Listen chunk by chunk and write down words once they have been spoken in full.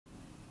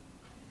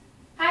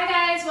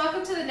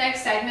welcome to the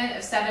next segment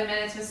of 7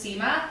 Minutes with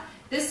Sima.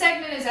 This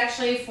segment is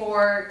actually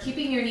for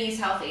keeping your knees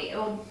healthy. It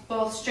will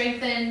both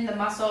strengthen the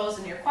muscles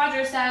in your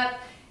quadricep,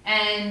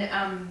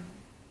 and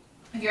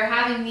if you're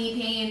having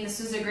knee pain, this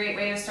is a great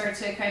way to start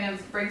to kind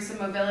of bring some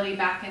mobility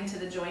back into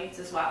the joints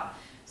as well.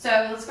 So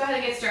let's go ahead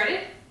and get started.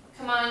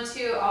 Come on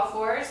to all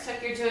fours,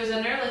 tuck your toes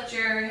under, lift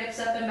your hips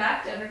up and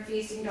back, downward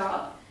facing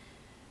dog.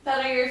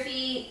 Pedal your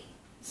feet,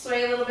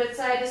 sway a little bit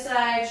side to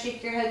side,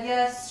 shake your head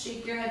yes,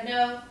 shake your head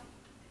no.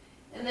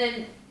 And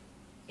then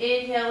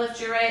inhale,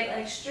 lift your right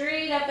leg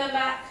straight up and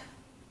back.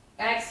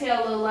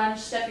 Exhale, low lunge,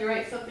 step your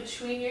right foot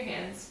between your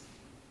hands.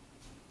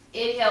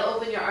 Inhale,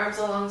 open your arms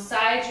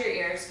alongside your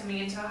ears, coming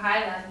into a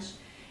high lunge.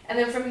 And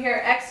then from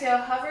here, exhale,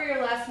 hover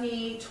your left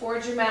knee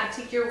towards your mat.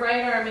 Take your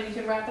right arm and you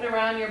can wrap it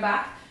around your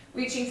back,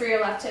 reaching for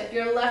your left hip.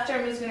 Your left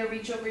arm is going to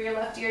reach over your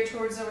left ear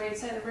towards the right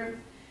side of the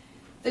room.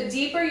 The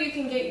deeper you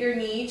can get your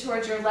knee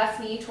towards your left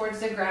knee towards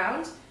the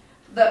ground,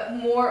 the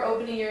more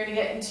opening you're going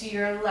to get into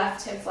your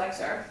left hip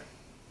flexor.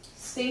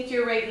 Sink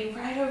your right knee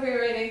right over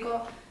your right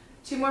ankle.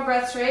 2 more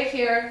breaths right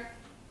here.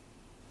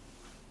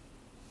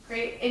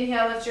 Great.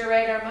 Inhale, lift your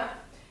right arm up.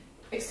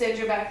 Extend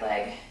your back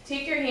leg.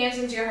 Take your hands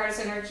into your heart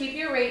center. Keep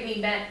your right knee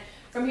bent.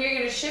 From here, you're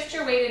going to shift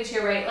your weight into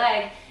your right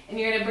leg, and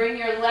you're going to bring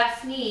your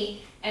left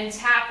knee and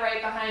tap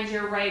right behind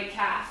your right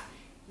calf.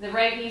 The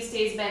right knee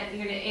stays bent.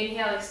 You're going to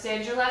inhale,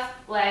 extend your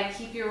left leg,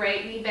 keep your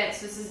right knee bent.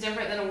 So this is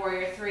different than a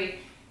warrior 3.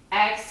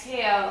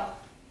 Exhale,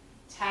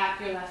 tap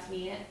your left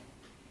knee in.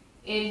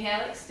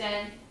 Inhale,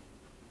 extend.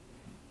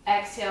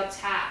 Exhale,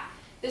 tap.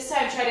 This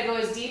time, try to go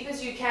as deep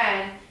as you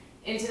can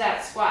into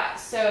that squat.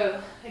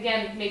 So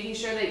again, making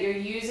sure that you're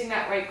using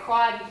that right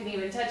quad. You can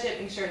even touch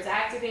it, make sure it's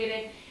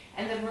activated.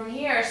 And then from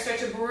here, start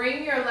to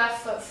bring your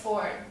left foot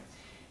forward.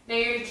 Now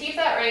you're going to keep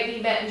that right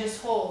knee bent and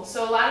just hold.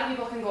 So a lot of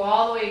people can go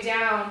all the way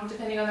down,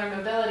 depending on their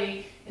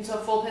mobility, into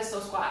a full pistol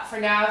squat. For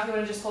now, if you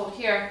want to just hold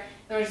here,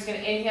 then we're just going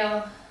to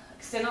inhale,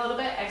 extend a little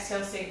bit,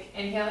 exhale, sink.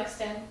 Inhale,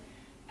 extend,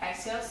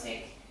 exhale,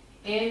 sink.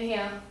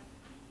 Inhale,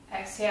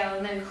 exhale,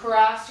 and then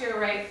cross your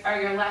right or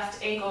your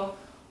left ankle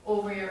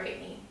over your right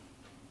knee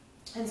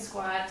and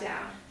squat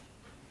down.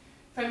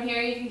 From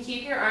here, you can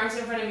keep your arms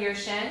in front of your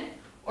shin,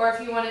 or if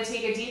you want to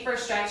take a deeper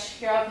stretch,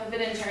 here I'll pivot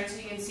and turn so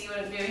you can see what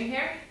I'm doing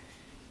here.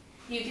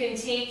 You can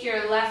take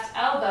your left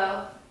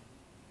elbow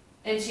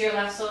into your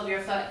left sole of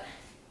your foot,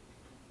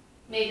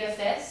 make a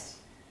fist,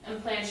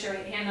 and plant your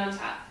right hand on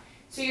top.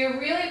 So you're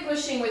really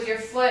pushing with your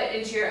foot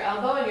into your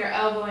elbow and your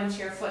elbow into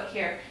your foot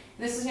here.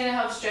 This is going to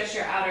help stretch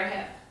your outer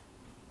hip.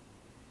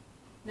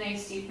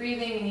 Nice deep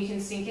breathing, and you can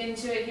sink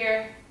into it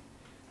here.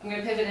 I'm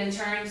going to pivot and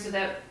turn so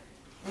that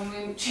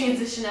when we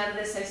transition out of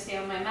this, I stay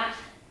on my mat.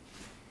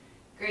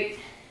 Great.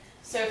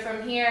 So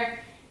from here,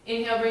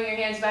 inhale, bring your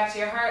hands back to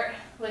your heart,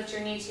 lift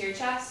your knee to your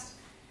chest,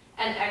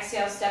 and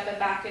exhale, step it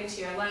back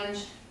into your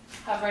lunge,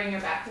 hovering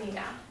your back knee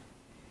down.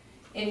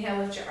 Inhale,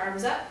 lift your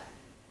arms up.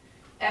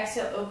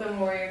 Exhale, open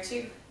warrior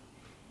 2.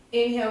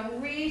 Inhale,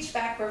 reach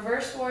back,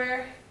 reverse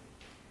warrior.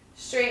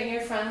 Straighten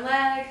your front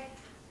leg.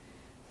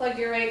 Plug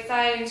your right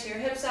thigh into your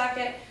hip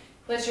socket.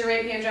 Let your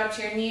right hand drop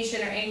to your knee,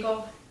 shin, or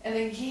ankle, and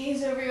then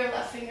gaze over your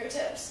left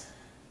fingertips.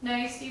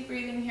 Nice deep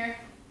breathing here.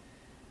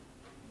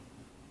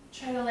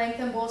 Try to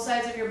lengthen both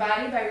sides of your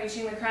body by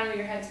reaching the crown of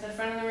your head to the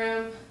front of the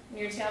room and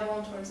your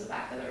tailbone towards the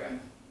back of the room.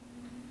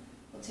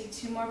 We'll take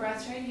 2 more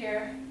breaths right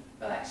here.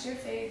 Relax your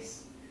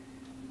face,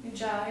 your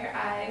jaw, your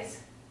eyes.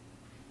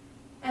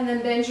 And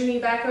then bend your knee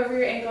back over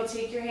your ankle.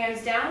 Take your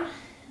hands down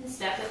and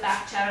step it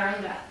back,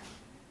 chaturanga.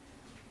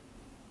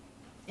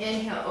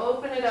 Inhale,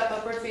 open it up,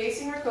 upward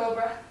facing or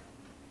cobra.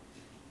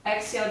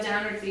 Exhale,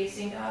 downward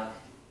facing dog.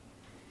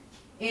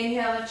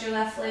 Inhale, lift your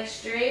left leg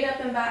straight up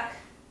and back.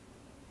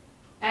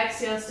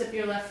 Exhale, step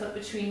your left foot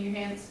between your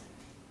hands.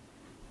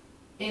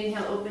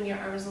 Inhale, open your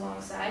arms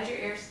alongside your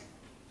ears.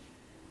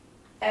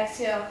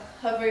 Exhale,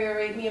 hover your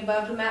right knee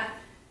above the mat.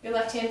 Your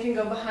left hand can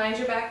go behind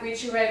your back,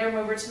 reach your right arm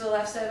over to the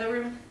left side of the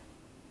room.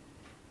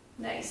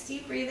 Nice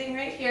deep breathing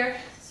right here.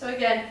 So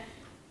again,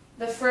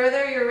 the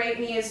further your right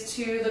knee is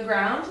to the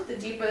ground, the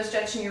deeper the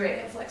stretch in your right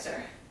hip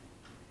flexor.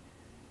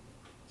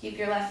 Keep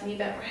your left knee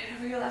bent right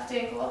over your left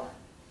ankle.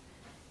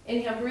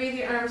 Inhale, breathe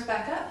your arms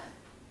back up.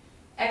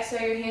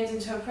 Exhale your hands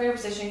into a prayer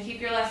position.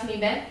 Keep your left knee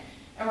bent,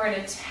 and we're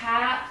going to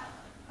tap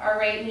our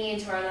right knee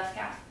into our left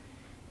calf.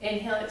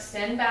 Inhale,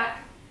 extend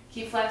back.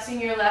 Keep flexing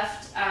your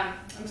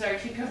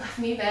keep your left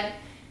knee bent.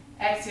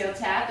 Exhale,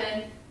 tap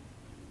in.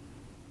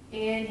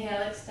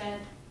 Inhale,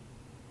 extend.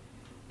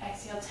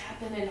 Exhale,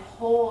 tap in and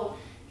hold.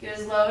 Get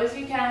as low as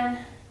you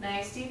can.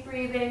 Nice deep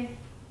breathing.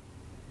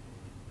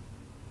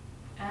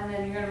 And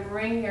then you're going to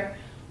bring your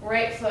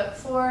right foot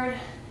forward,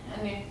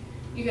 and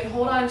you can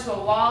hold on to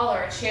a wall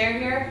or a chair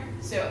here.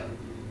 So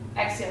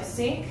exhale,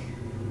 sink.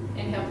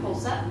 Inhale,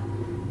 pulse up.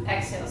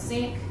 Exhale,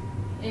 sink.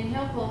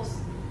 Inhale, pulse.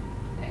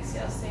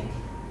 Exhale, sink.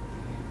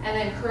 And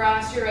then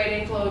cross your right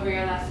ankle over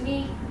your left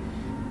knee.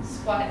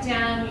 Squat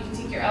down. You can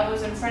take your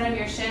elbows in front of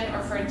your shin,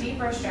 or for a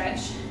deeper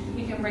stretch,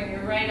 you can bring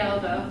your right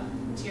elbow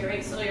to your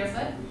right sole of your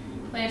foot.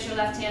 Plant your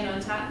left hand on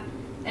top.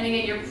 And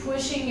again, you're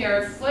pushing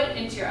your foot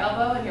into your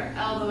elbow and your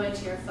elbow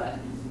into your foot.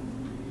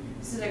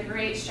 This is a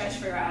great stretch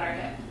for your outer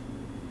hip.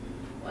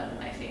 One of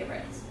my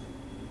favorites.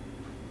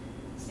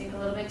 Sink a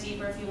little bit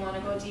deeper if you want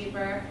to go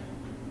deeper.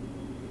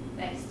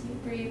 Nice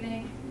deep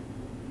breathing.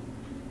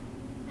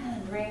 And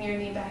then bring your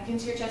knee back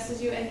into your chest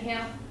as you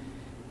inhale.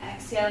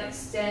 Exhale,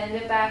 extend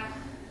it back.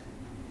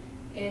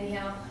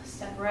 Inhale,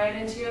 step right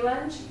into your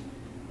lunge.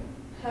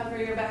 Cover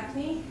your back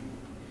knee.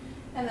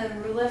 And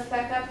then lift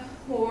back up,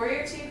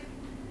 warrior two.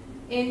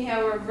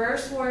 Inhale,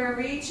 reverse warrior,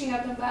 reaching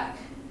up and back.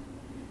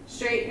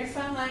 Straighten your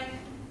front leg.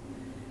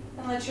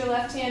 And let your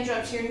left hand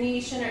drop to your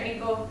knee, shin, or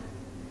ankle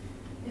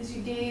as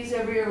you gaze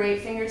over your right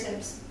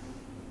fingertips.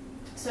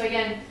 So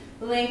again,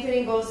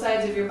 lengthening both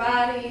sides of your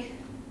body.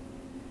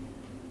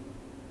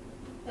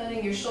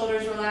 Letting your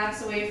shoulders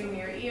relax away from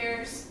your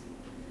ears.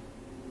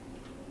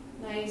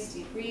 Nice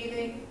deep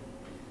breathing.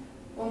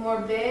 One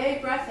more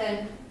big breath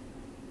in.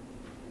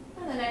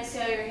 And then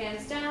exhale your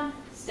hands down,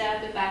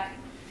 step it back,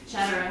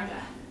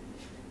 chaturanga.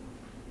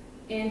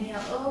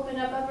 Inhale, open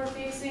up, upward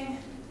facing.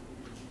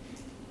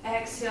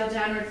 Exhale,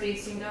 downward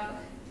facing dog.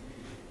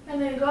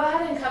 And then go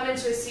ahead and come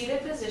into a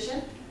seated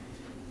position.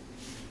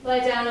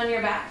 Lie down on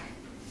your back.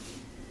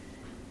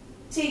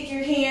 Take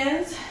your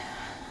hands,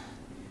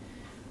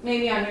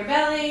 maybe on your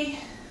belly,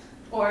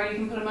 or you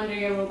can put them under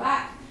your low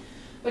back.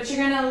 But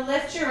you're going to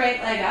lift your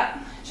right leg up,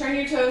 turn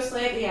your toes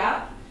slightly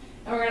out,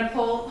 and we're going to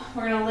pull,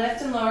 we're going to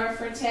lift and lower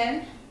for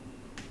 10,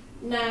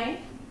 9,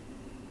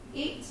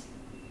 8,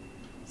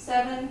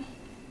 7,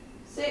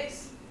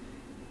 6,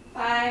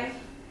 5,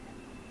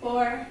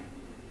 4,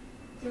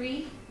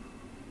 3,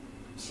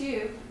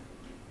 2,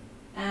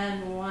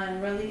 and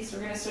 1. Release. We're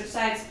going to switch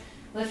sides.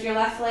 Lift your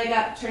left leg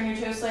up, turn your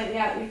toes slightly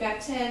out. You've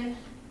got 10,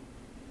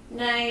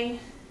 9,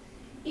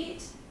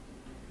 8,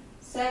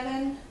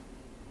 7,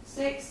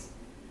 6,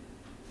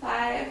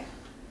 5,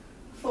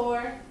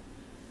 4,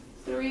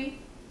 3,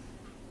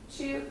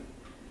 2,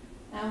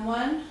 and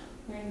 1.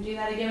 We're going to do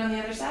that again on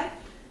the other side.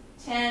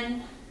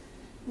 10,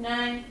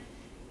 9,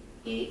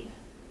 8,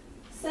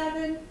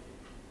 7,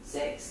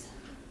 6,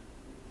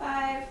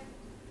 5,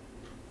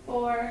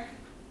 4,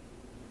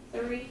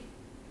 3,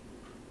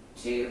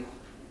 2,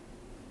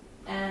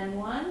 and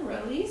 1.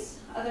 Release.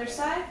 Other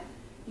side.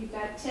 You've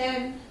got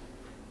 10,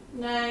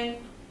 9,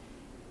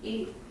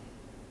 8,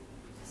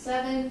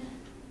 7,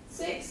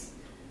 6,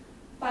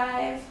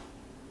 5,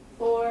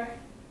 4,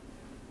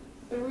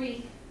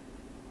 3,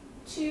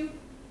 2,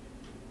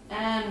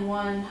 and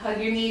 1.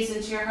 Hug your knees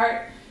into your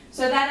heart.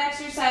 So that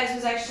exercise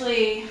was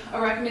actually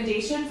a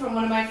recommendation from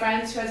one of my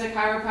friends who has a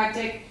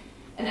chiropractic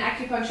and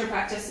acupuncture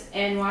practice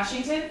in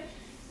Washington.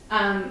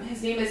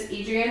 His name is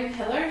Adrian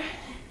Hiller,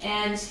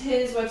 and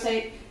his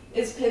website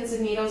is Pins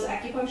and Needles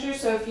Acupuncture.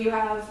 So if you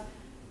have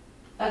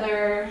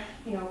other,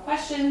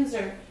 questions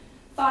or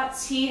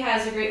thoughts, he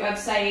has a great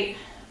website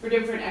for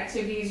different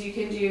activities you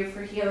can do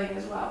for healing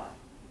as well.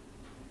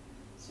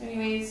 So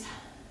anyways,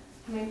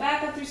 coming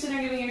back up through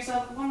center, giving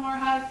yourself one more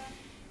hug,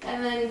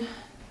 and then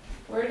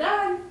we're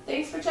done.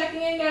 Thanks for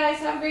checking in, guys.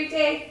 Have a great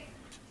day.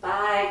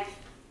 Bye.